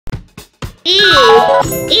E.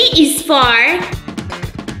 E is for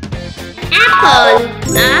apple.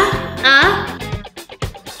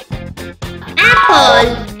 Apple.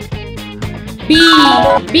 B.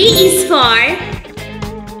 B is for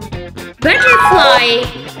butterfly.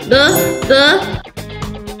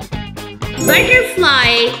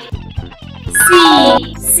 Butterfly. C.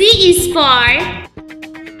 C is for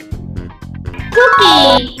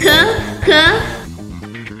cookie.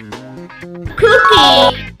 Cookie.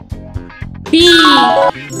 D.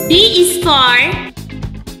 D is for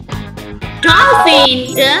dolphin.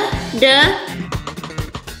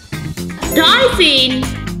 Dolphin.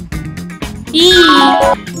 E.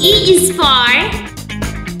 E is for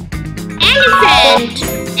elephant.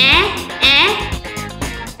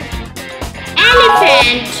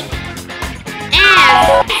 Elephant.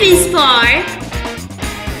 F. F is for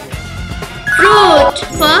fruit.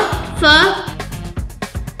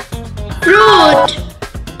 Fruit.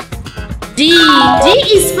 D. D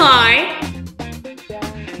is for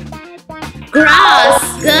grass.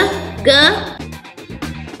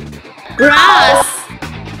 Grass.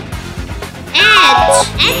 H.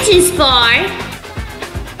 H is for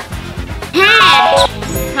hat.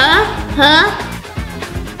 Hat.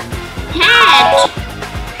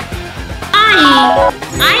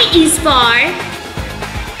 I is for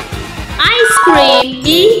ice cream.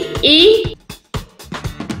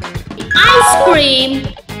 Ice cream.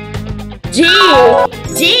 J.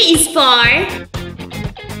 J is for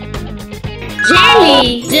jelly.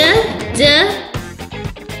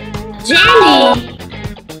 Jelly.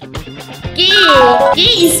 K. K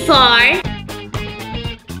is for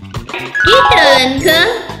kitten.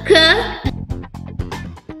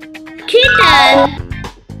 Kitten.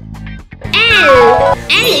 L.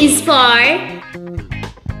 L is for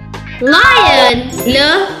lion.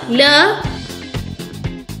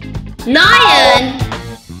 Lion.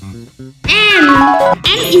 M.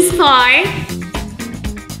 M is for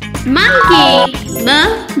monkey.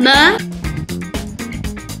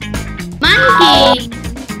 Monkey.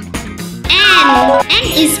 N. N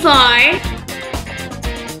is for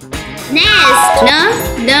nest.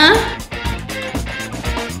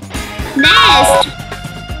 Nest.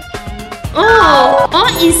 O. O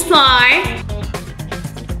is for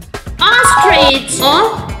ostrich.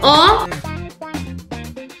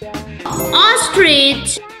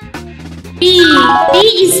 Ostrich. B. B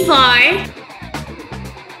is for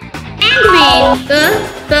penguin.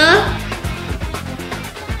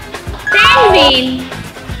 Penguin.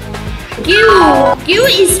 Q. Q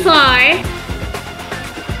is for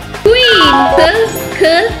queen.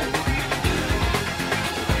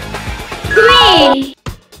 Queen.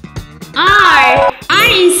 R. R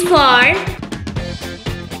is for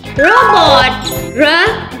robot.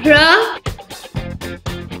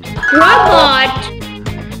 Robot.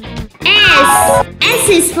 S. S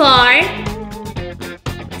is for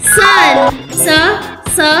sun.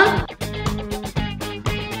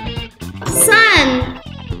 Sun.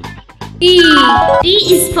 T. T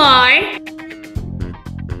is for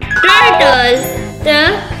turtle.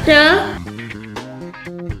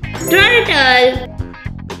 Turtle.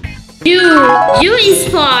 U. U is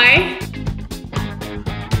for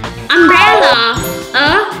umbrella.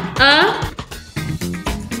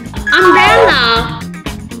 Umbrella.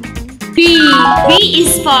 V. V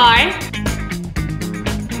is for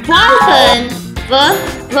falcon.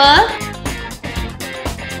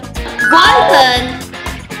 Falcon.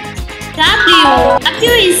 W.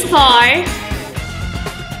 W is for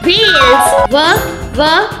wheels.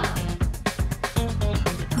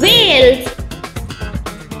 Wheels.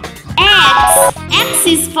 X. X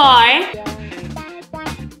is for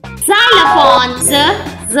xylophone.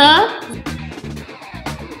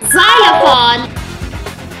 Xylophone.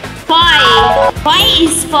 Y. Y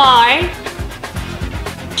is for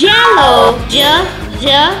jello.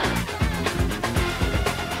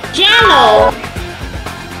 Jello.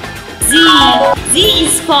 Z. Z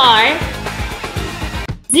is for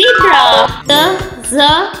zebra.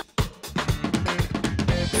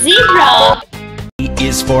 Zebra. A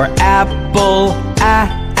is for apple.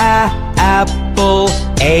 Apple.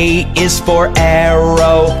 A is for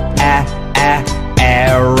arrow.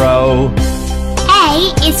 Arrow.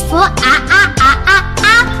 A is for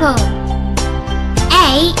apple.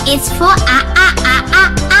 A is for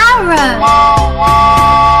arrow.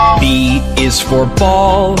 B is for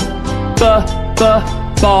ball.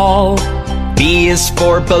 Ball. B is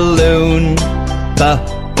for balloon.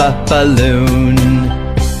 Balloon.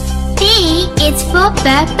 B is for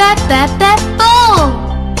ball.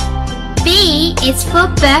 B is for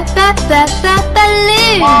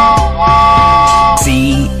balloon.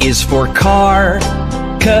 C is for car.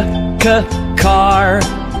 car.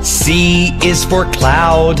 C is for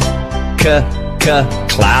cloud.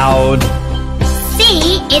 Cloud.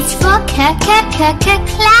 C is for cloud.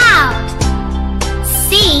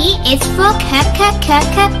 C is for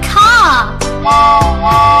car.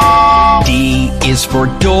 D is for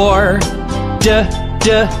door.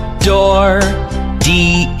 Door.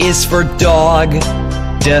 D is for dog.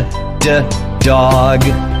 Dog.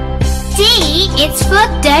 D is for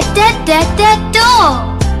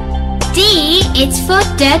door. D is for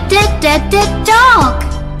dog.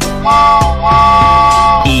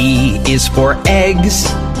 E is for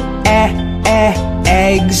eggs.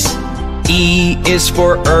 Eggs. E is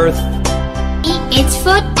for earth. E is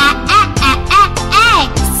for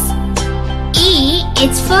eggs. E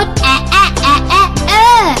is for earth.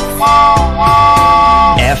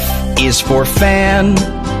 F is for fan.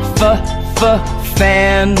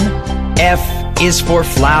 Fan. F is for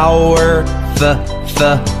flower.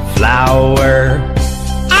 Flower.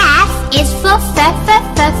 F is for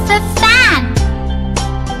fan.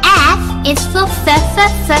 F is for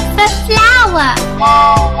flower.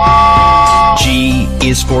 G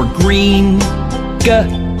is for green.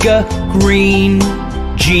 Green.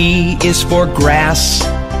 G is for grass.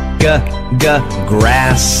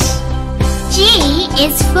 Grass. G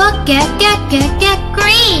is for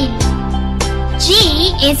green. G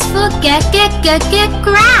is for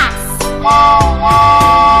grass.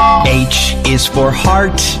 H is for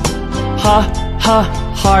heart.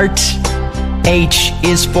 Heart. H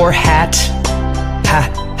is for hat.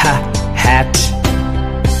 Hat.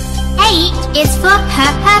 H is for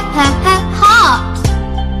heart.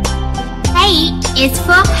 H is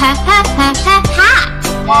for hat.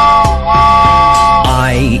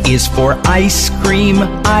 I is for ice cream.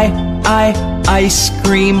 Ice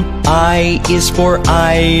cream. I is for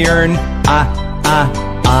iron.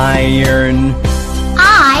 Iron.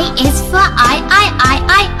 I is for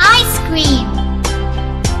ice cream.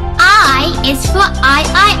 I is for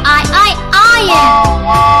iron.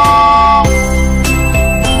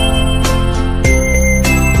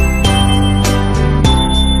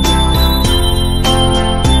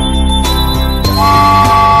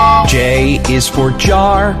 J is for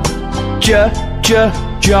jar.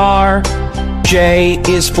 Jar. J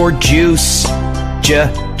is for juice.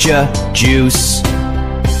 Juice.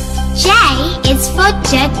 J is for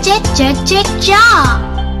jar.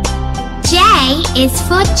 J is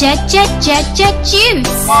for juice.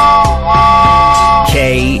 K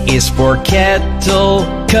is for kettle.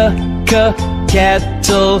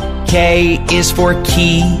 Kettle. K is for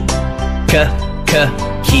key.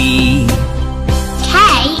 Key. K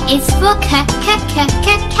is for kettle.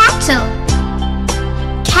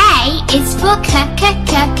 K is for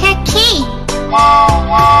key.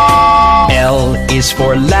 L is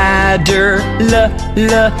for ladder.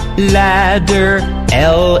 Ladder.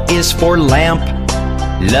 L is for lamp.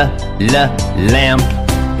 Lamp.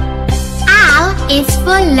 L is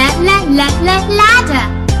for ladder.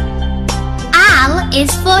 L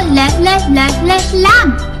is for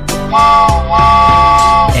lamp.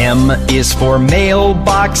 M is for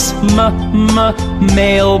mailbox.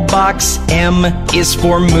 Mailbox. M is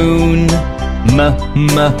for moon.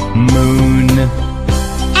 Moon.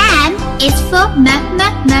 M is for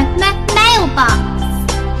mailbox.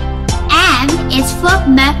 M is for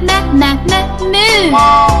moon.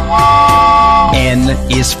 N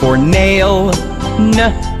is for nail.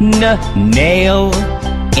 Nail.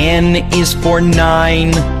 N is for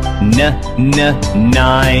nine.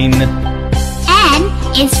 Nine. N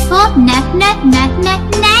is for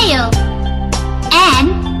nail. N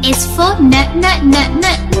is for nine.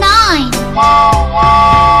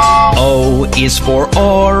 O is for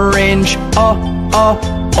orange.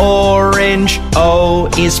 Orange. O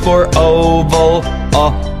is for oval.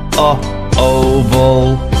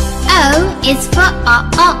 Oval. O is for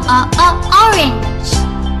orange.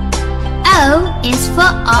 O is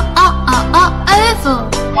for oval.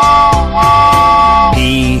 P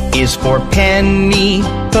is for penny.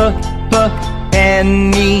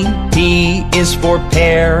 Penny. P is for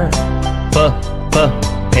pear.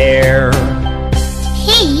 Pear. P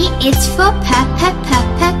is for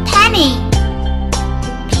penny.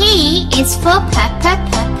 P is for pear.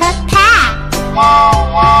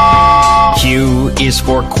 Q is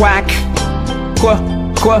for quack.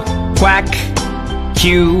 Quack. Q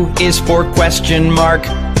is for question mark.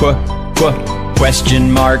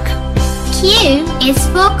 Question mark. Q is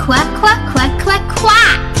for quack.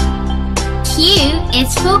 Q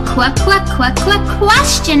is for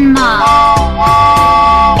question mark.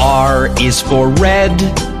 R is for red.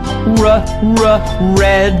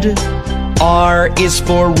 Red. R is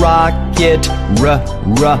for rocket. rocket,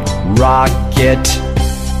 rocket.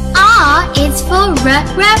 R is for red.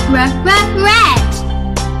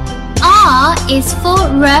 R is for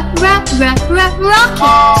rocket.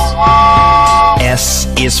 S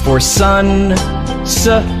is for sun,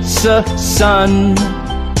 sun.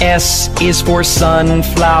 S is for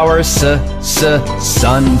sunflower,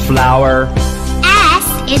 sunflower. S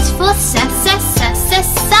is for sun. S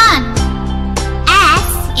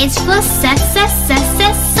is for sunflower.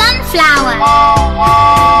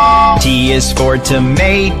 T is for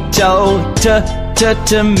tomato,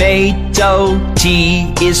 tomato.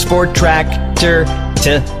 T is for tractor,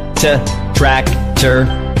 tractor.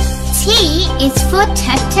 T is for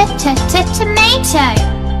tomato.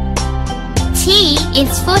 T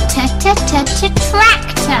is for tractor.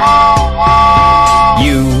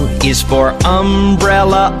 U is for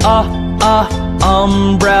umbrella,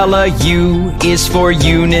 umbrella. U is for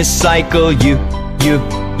unicycle,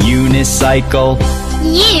 unicycle.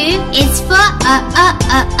 U is for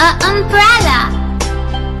umbrella.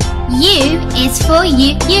 U is for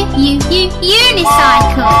unicycle.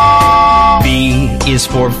 V is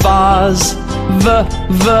for vase,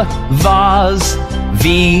 vase.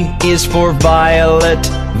 V is for violet,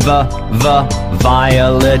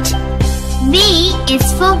 violet. V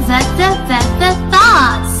is for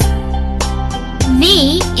vase. V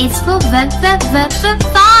is for violet.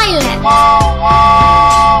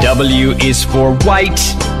 W is for white,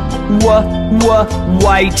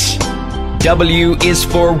 white. W is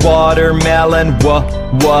for watermelon,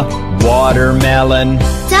 watermelon.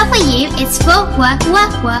 W is for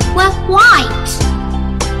white.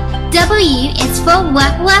 W is for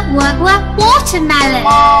watermelon.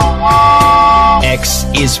 X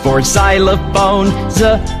is for xylophone,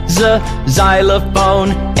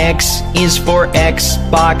 xylophone. X is for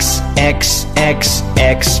Xbox, Xbox.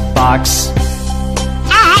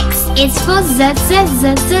 X is for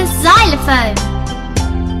xylophone.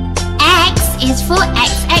 X is for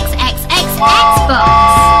Xbox.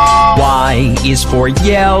 Y is for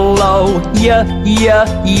yellow,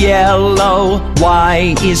 yellow.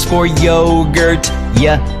 Y is for yogurt,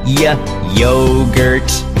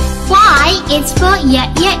 yogurt. Y is for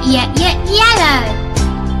yellow.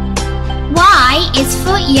 Y is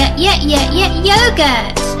for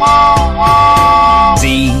yogurt.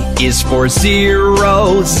 Z is for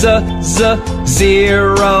zero,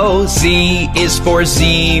 zero. Z is for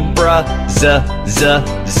zebra,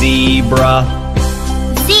 zebra.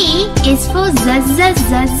 Z is for zero.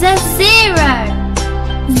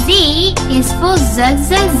 Z is for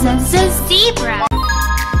zebra.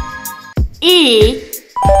 A.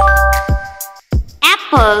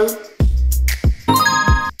 Apple.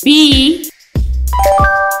 B.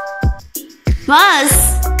 Bus.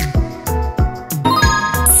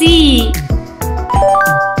 C.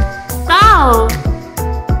 Cow.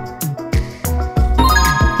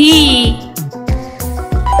 D.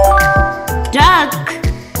 Duck.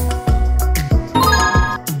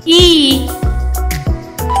 E.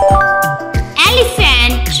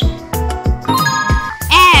 Elephant.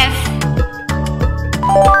 F.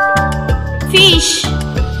 Fish.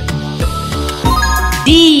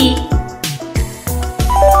 D.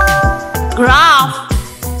 Graph.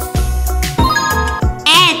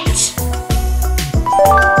 H.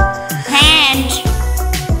 Hand.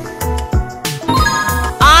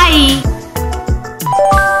 I.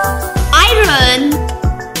 Iron.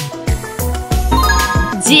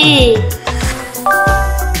 J.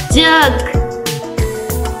 Jug.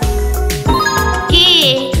 K.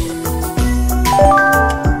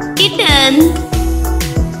 Kitten.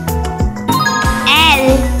 L.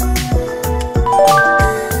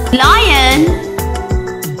 Lion.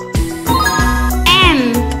 M.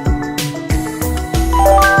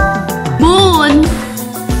 Moon.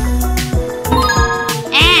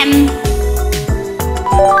 M.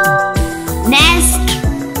 Nest.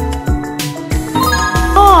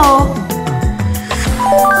 O.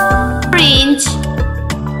 Orange.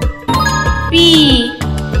 P.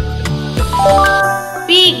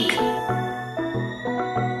 Pig.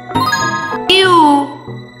 Q.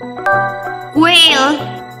 Quail.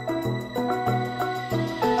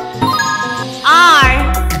 R.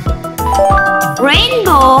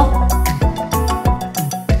 Rainbow.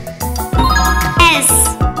 S.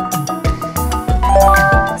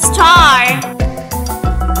 Star.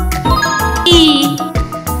 E.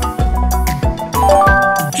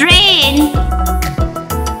 Train.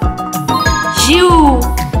 U.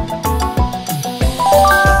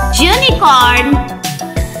 Unicorn.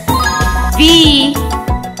 V.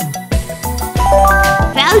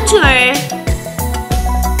 Vulture.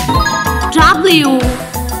 W.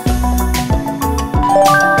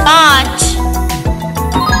 Arch.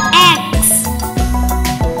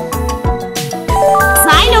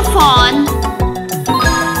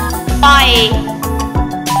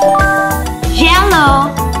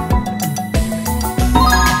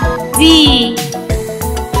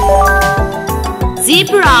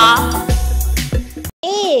 zebra.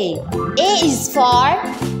 A is for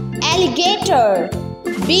alligator.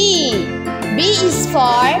 B is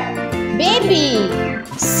for baby.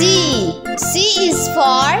 C is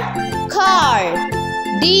for car.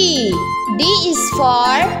 D is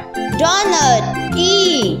for donut.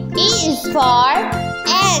 E is for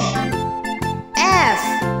egg.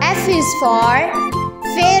 F is for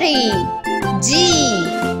fairy. G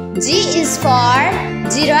is for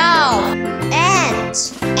giraffe.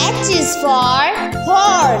 H is for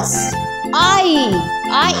horse.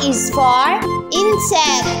 I is for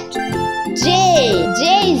insect. J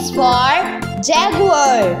is for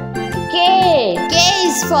jaguar. K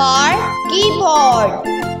is for keyboard.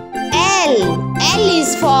 L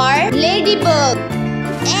is for ladybug.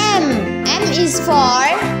 M is for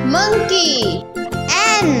monkey.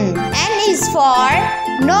 N is for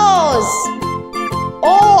nose.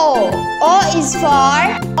 O is for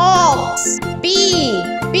ox. P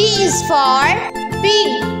is for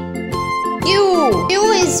pig. Q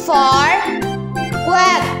is for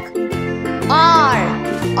quack.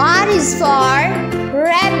 R is for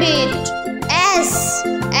rabbit. S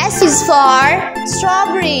is for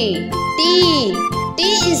strawberry. T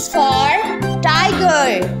is for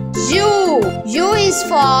tiger. U is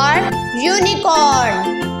for unicorn.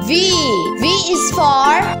 V is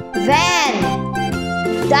for van.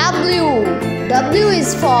 W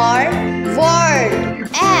is for word.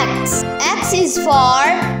 X is for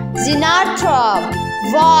xenotrop.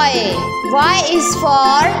 Y is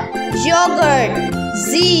for yogurt. Z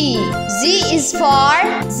is for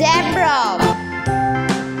zebra.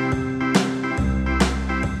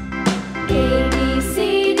 A, B, C,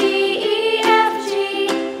 D, E, F, G,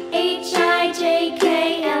 H, I, J, K,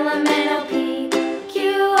 L, M, N, O, P, Q,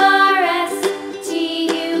 R, S, T,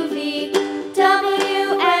 U, V,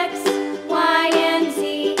 W, X, Y, and Z.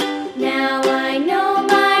 Now I know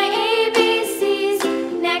my ABCs.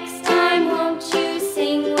 Next time, won't you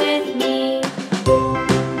sing with me?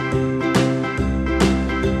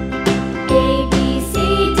 A, B, C,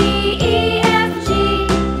 D, E, F, G,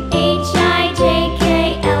 H, I, J, K,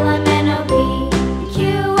 L, M, N, O, P, Q,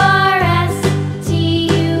 R, S, T,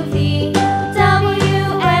 U, V,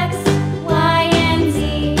 W, X, Y, and Z.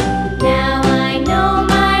 Now I know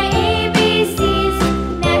my ABCs.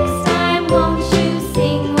 Next time, won't you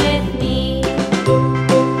sing with me?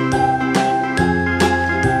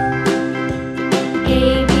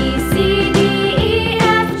 A, B, C, D, E,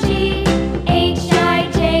 F, G, H, I,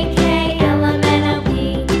 J, K, L, M, N, O, P,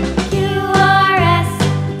 Q, R, S,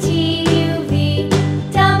 T, U, V,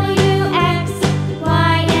 W, X,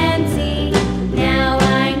 Y, and Z. Now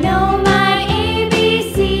I know my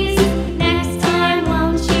ABCs. Next time,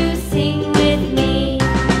 won't you sing with me?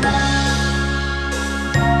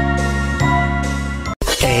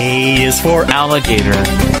 A is for alligator,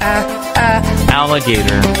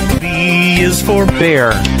 alligator. B is for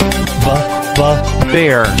Bear,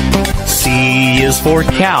 bear. C is for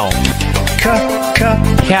Cow,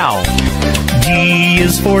 cow. D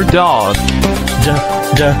is for Dog,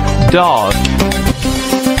 dog.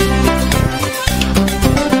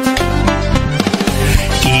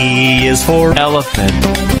 E is for Elephant,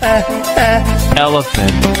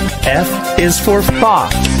 elephant. F is for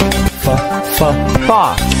Fox,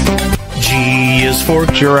 fox. G is for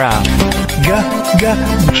Giraffe,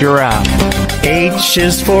 giraffe. H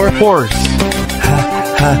is for Horse,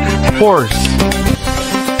 horse.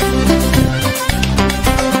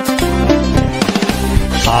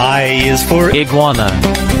 I is for Iguana,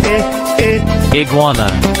 iguana.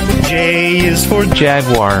 J is for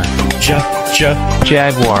Jaguar,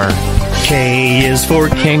 jaguar. K is for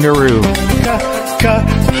Kangaroo,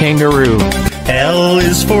 kangaroo. L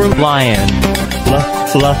is for Lion,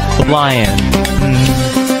 lion.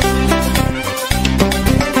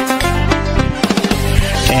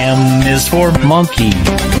 M is for Monkey,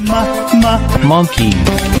 monkey.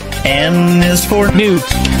 N is for Newt,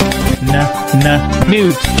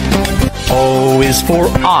 newt. O is for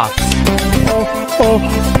Ox,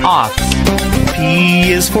 ox.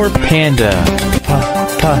 P is for Panda,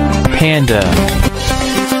 panda.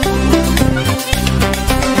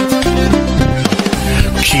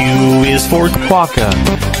 Q is for Quokka,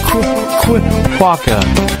 quokka.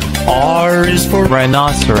 R is for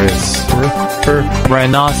Rhinoceros,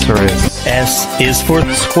 rhinoceros. S is for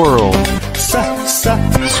Squirrel,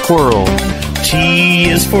 squirrel. T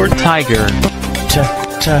is for Tiger,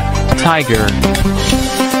 tiger.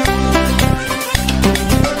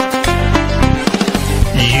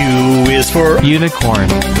 U is for Unicorn,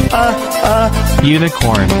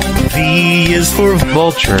 unicorn. V is for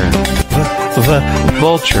Vulture,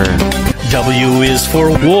 vulture. W is for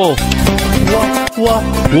Wolf,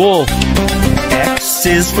 Wolf. X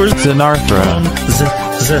is for Xenarthra.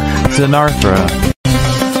 Xenarthra.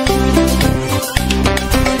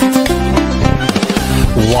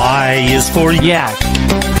 Y is for Yak.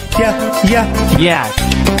 Yak.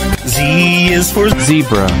 Z is for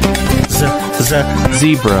Zebra.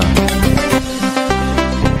 Zebra.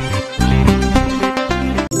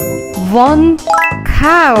 1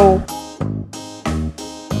 cow,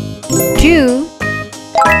 2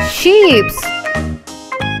 sheep,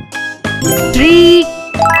 3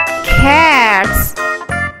 cats,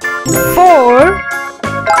 4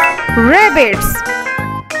 rabbits,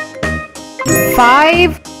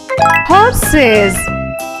 5 horses,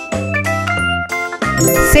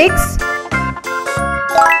 6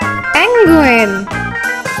 penguin,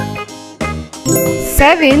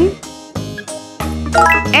 7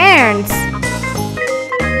 ants,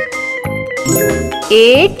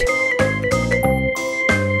 8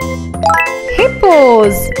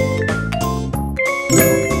 hippos,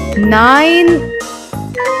 9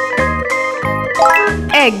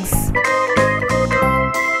 eggs,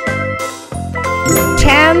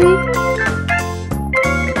 10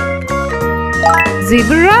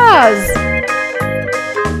 zebras.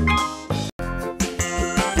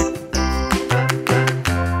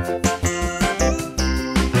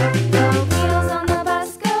 The wheels on the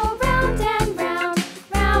bus go round and round,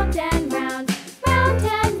 round and round, round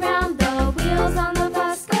and round. The wheels on the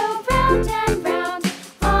bus go round and round,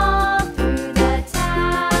 all through the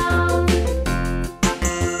town.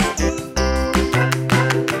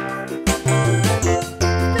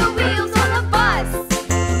 The wheels on the bus.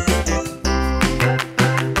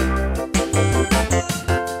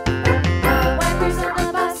 The wipers on the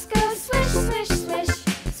bus go swish, swish, swish,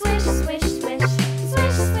 swish, swish, swish,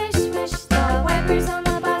 swish, swish, swish. The wipers on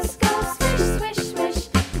the bus go swish, swish, swish,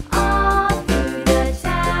 all through the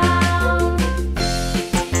town.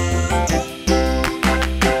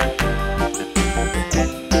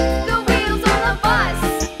 The wheels on the bus.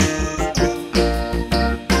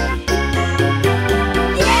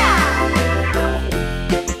 Yeah!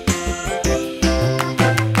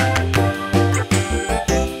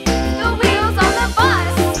 The wheels on the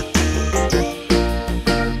bus.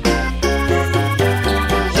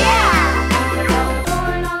 Yeah! The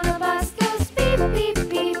horn on the bus goes beep, beep,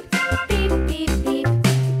 beep, beep, beep, beep,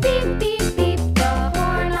 beep, beep, beep. The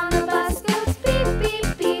horn on the bus goes beep, beep,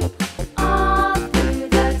 beep, all through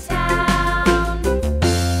the town.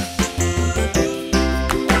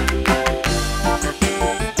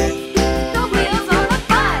 The wheels on the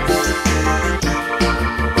bus.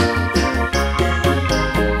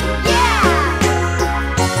 Yeah!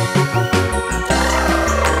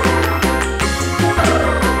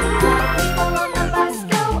 People on the bus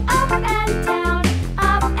go up and down,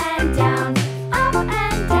 up and down, up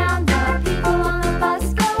and down. The people on the bus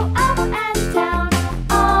go up and down,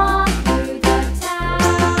 all through the town.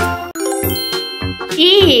 E.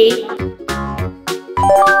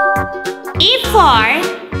 E for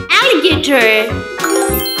alligator.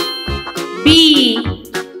 B.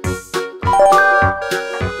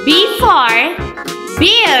 B for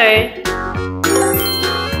bear.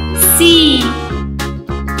 C.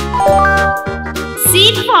 C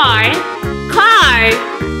for car.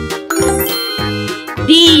 D.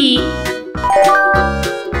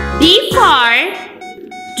 D for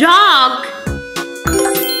dog.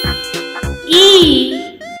 E.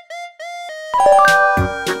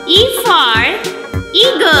 E for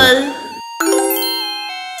eagle.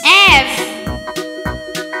 F.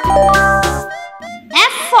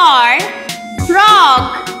 F for frog.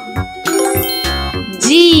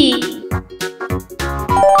 G.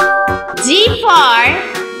 G for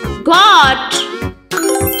goat.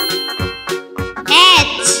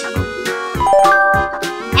 H.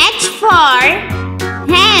 H for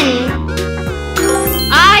hen.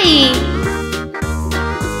 I.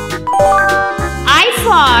 I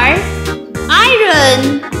for iron.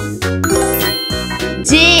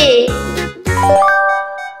 J.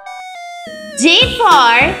 J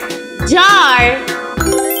for jar.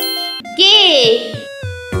 K.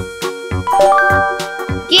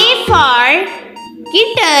 K for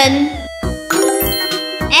kitten.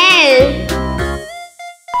 L.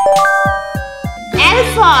 L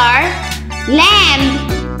for lamb.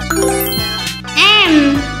 M.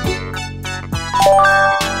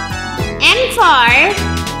 M for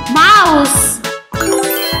mouse.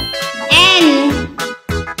 N.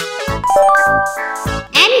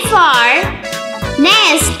 N for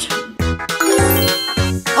nest.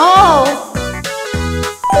 O.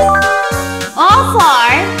 O for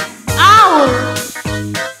owl.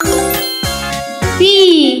 P.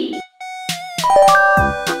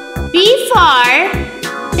 P for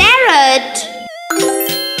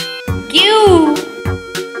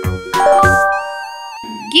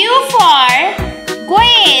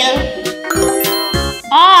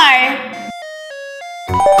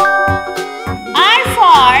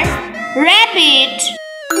for rabbit.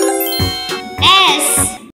 S.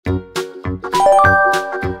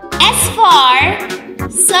 S for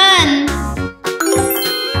sun.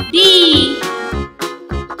 D.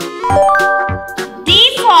 D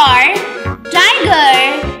for tiger.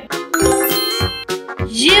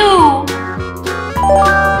 U.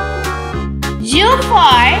 U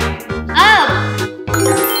for up.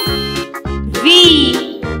 V.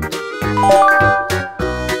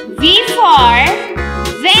 V for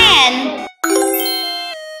van.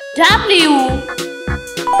 W.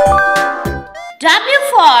 W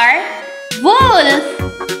for wolf.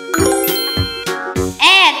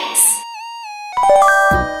 X.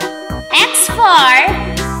 X for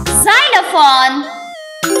xylophone.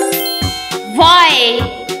 Y.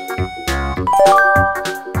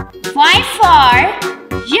 Y for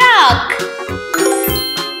yak.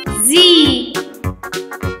 Z.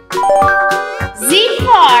 Z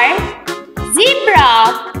for zebra.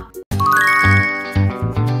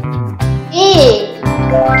 A.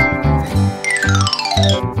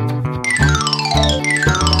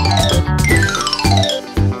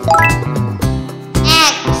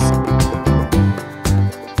 X.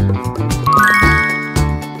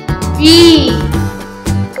 B.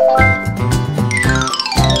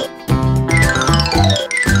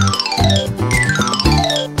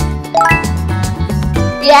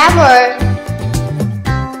 Grammar.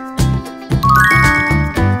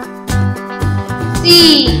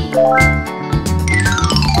 C.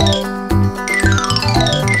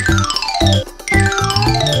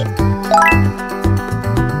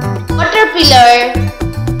 Caterpillar.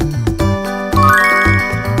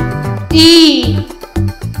 D.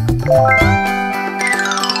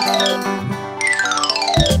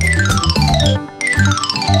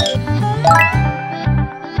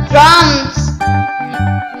 Drums.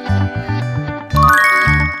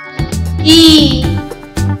 E.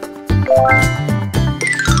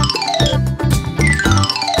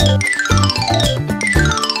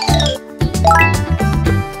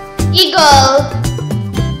 Eagle.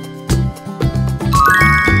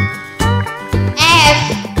 F.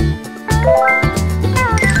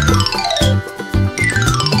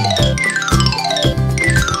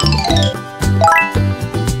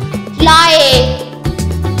 Fly.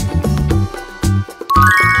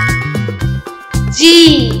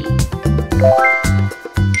 G.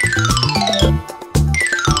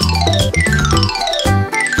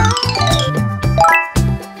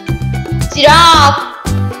 Giraffe.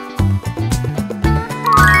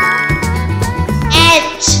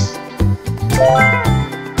 H.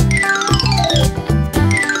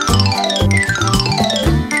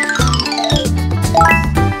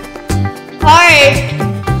 Heart.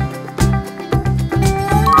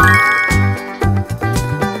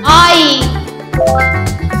 I.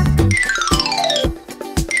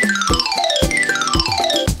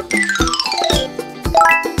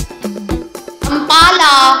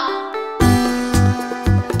 Impala.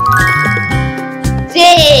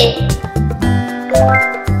 J.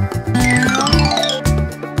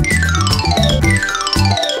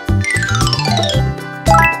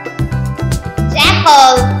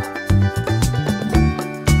 Jackal.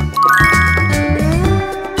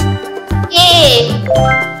 K.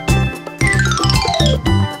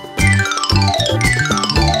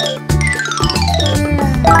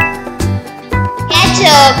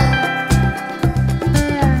 Ketchup.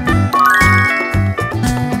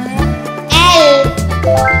 L.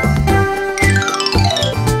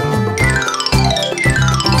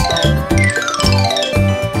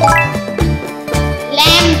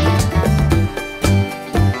 Lamp.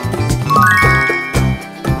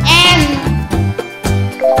 M.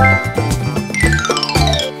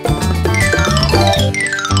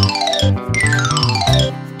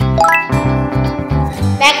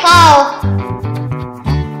 Back off.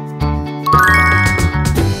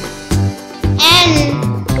 N.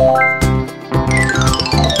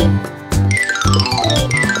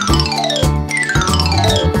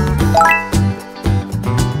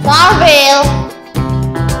 Gargoyle.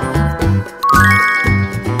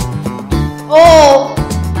 O.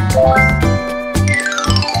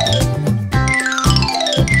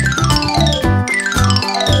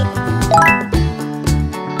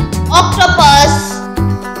 Octopus.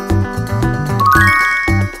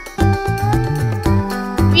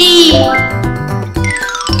 B.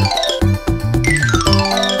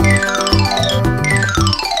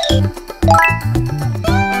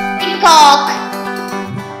 Peacock.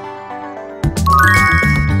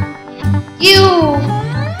 U.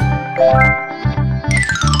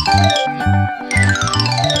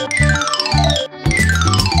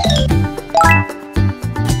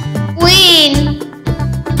 Queen.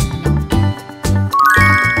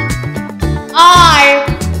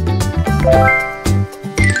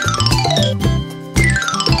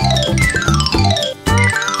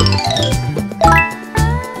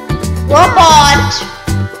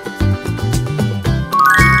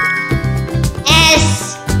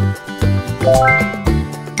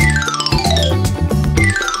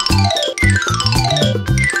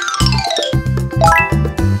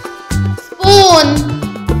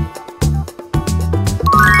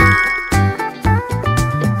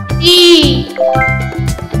 E.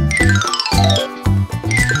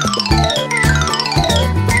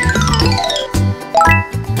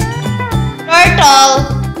 Turtle.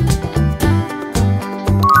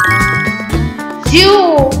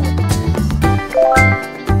 U.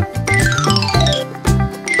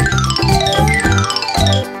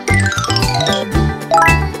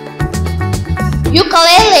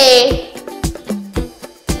 Ukulele.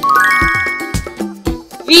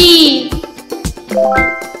 V.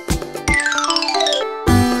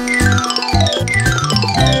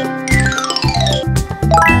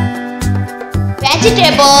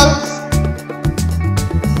 Vegetables.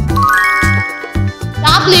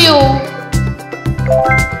 W.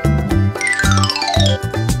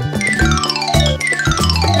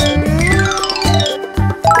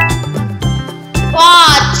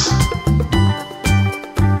 Watch.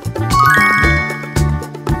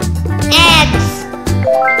 X.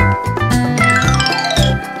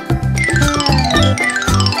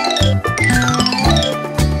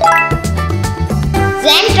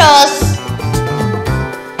 Xanthos.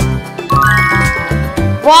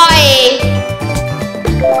 Y.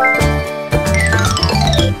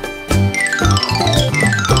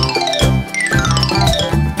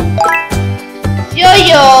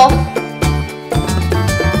 Yo-yo.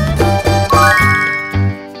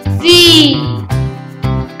 Z.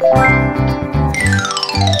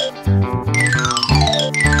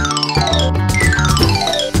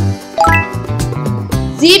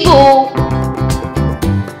 Zebu.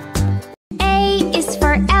 A is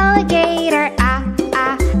for alligator,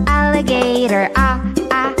 alligator,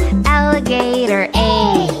 alligator,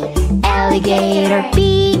 A, alligator. B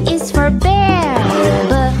is for bear,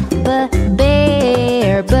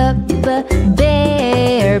 bear,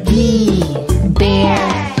 bear, B, bear.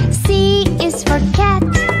 C is for cat,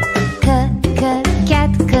 cat,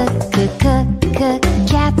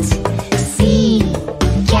 cat, C,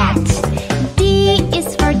 cat. D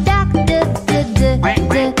is for duck, duck,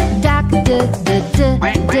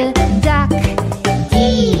 duck,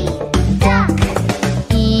 E, duck.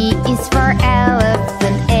 E is for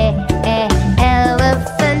elephant,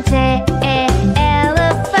 elephant, elephant.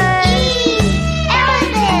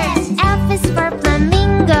 Elephant. F is for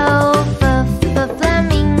flamingo,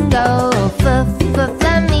 flamingo,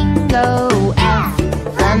 flamingo, F,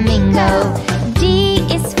 flamingo. G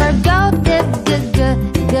is for goat,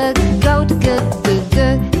 goat,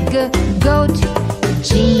 goat,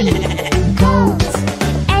 G, goat.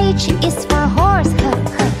 H is for horse,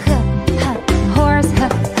 horse,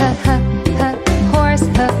 horse,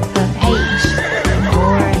 H,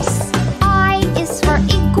 horse. I is for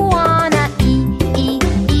iguana,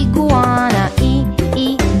 iguana,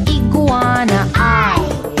 iguana, I,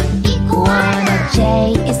 iguana. J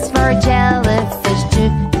is for jellyfish,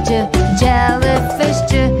 jellyfish,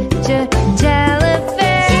 jellyfish.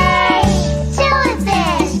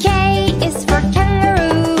 Jellyfish. K is for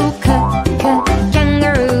kangaroo,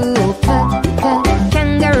 kangaroo,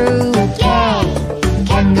 kangaroo, K,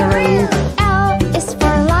 kangaroo. L is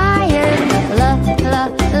for lion, lion,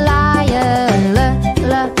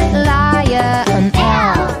 lion,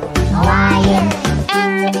 L, lion.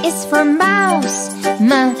 M is for mouse,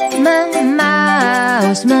 mouse,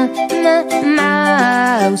 mouse,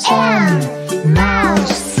 M,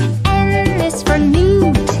 mouse. N is for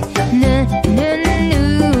newt, newt, newt,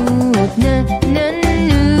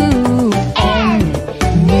 N,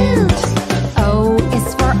 newt. O is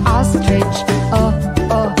for ostrich,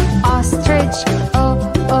 ostrich,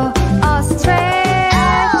 ostrich.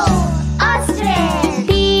 Ostrich. P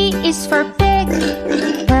is for pig,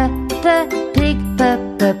 pig,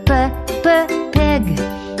 pig,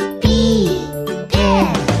 P, pig.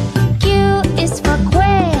 Q is for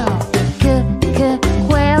quail,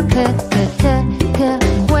 quail,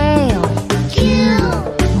 quail, Q,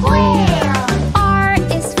 quail. R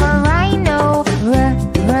is for rhino,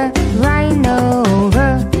 rhino,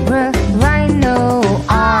 rhino,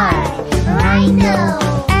 R, rhino.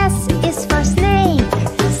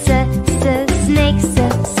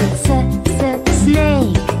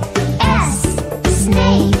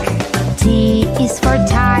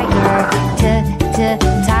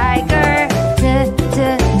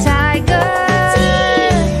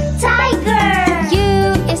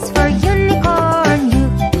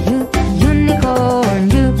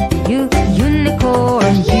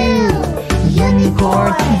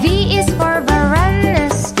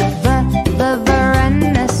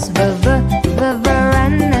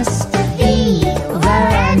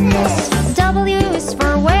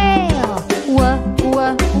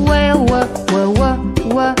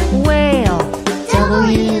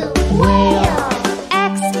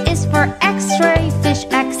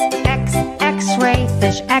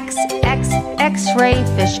 X-ray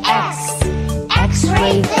fish.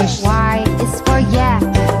 X-ray fish. Y is for yak.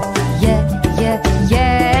 Yak.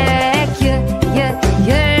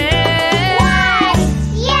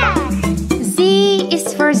 Z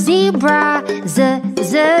is for zebra.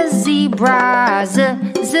 Zebra.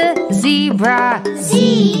 Zebra.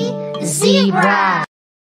 Zebra.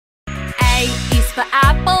 A is for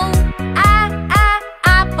apple.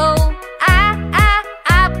 Apple.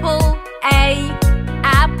 Apple.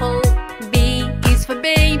 Apple. B is for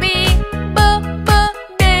baby.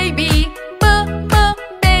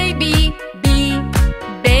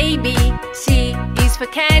 Baby. C is for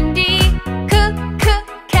candy.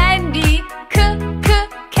 Candy.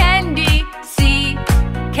 Candy. C,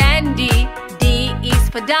 candy. D is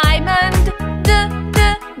for diamond.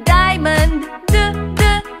 Diamond.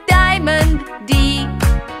 Diamond. D,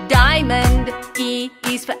 diamond. E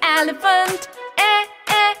is for elephant.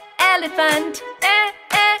 Elephant.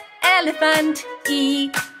 Elephant. E,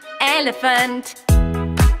 elephant.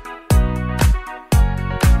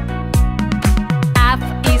 F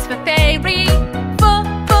is for fairy.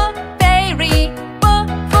 Fairy.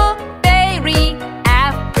 Fairy.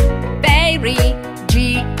 F, fairy.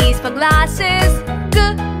 G is for glasses.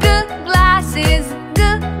 Glasses.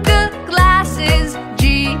 Glasses.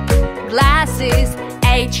 G, glasses.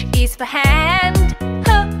 H is for hand.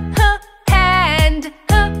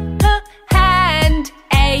 Hand.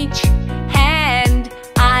 H, hand.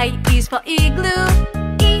 I is for igloo.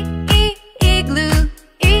 Igloo.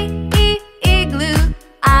 Igloo.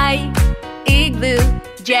 I, igloo.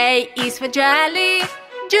 J is for jelly.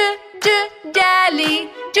 Jelly.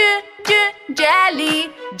 Jelly.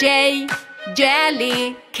 J,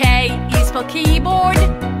 jelly. K is for keyboard.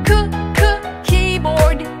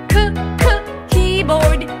 Keyboard.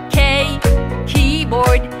 Keyboard. K,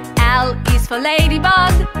 keyboard. L is for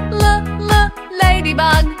ladybug.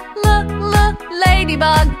 Ladybug.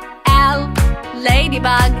 Ladybug. L,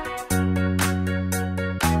 ladybug.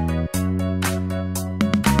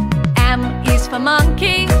 M is for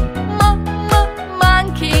monkey.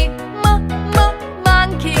 Monkey.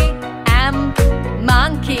 Monkey. M,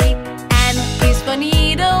 monkey. N is for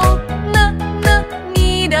needle.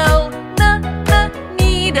 Needle.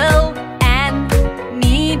 Needle. N,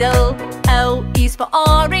 needle. O is for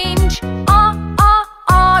orange.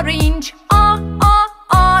 Orange.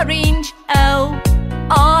 Orange. O,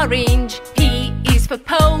 orange. P is for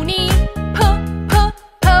pony.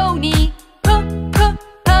 Pony.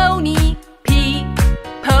 Pony. P,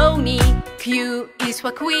 pony. Q is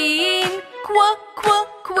for queen.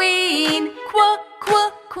 Queen.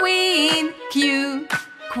 Queen. Q.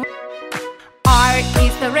 R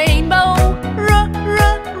is the rainbow.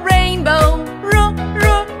 Rainbow.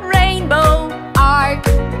 Rainbow. R,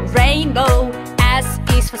 rainbow. S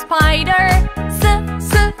is for spider.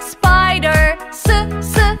 Spider.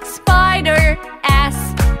 Spider. S,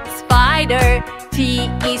 spider. T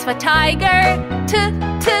is for tiger.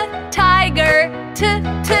 Tiger.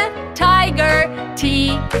 Tiger.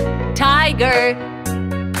 T, tiger.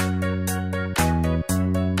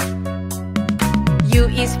 U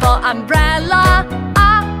is for umbrella.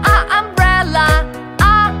 Umbrella.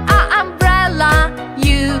 Umbrella.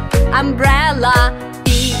 U, umbrella. V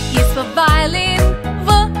is for violin.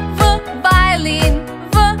 Violin.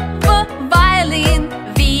 Violin.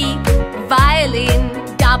 V, violin.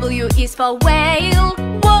 W is for whale.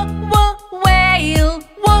 Whale.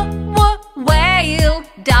 Whale.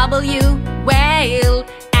 W, whale.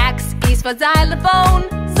 X is for xylophone.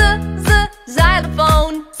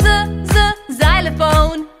 Xylophone.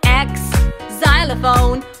 Xylophone. X,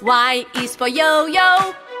 xylophone. Y is for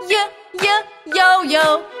yo-yo.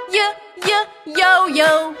 Yo-yo.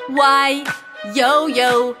 Yo-yo. Y,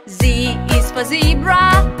 yo-yo. Z is for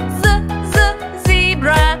zebra.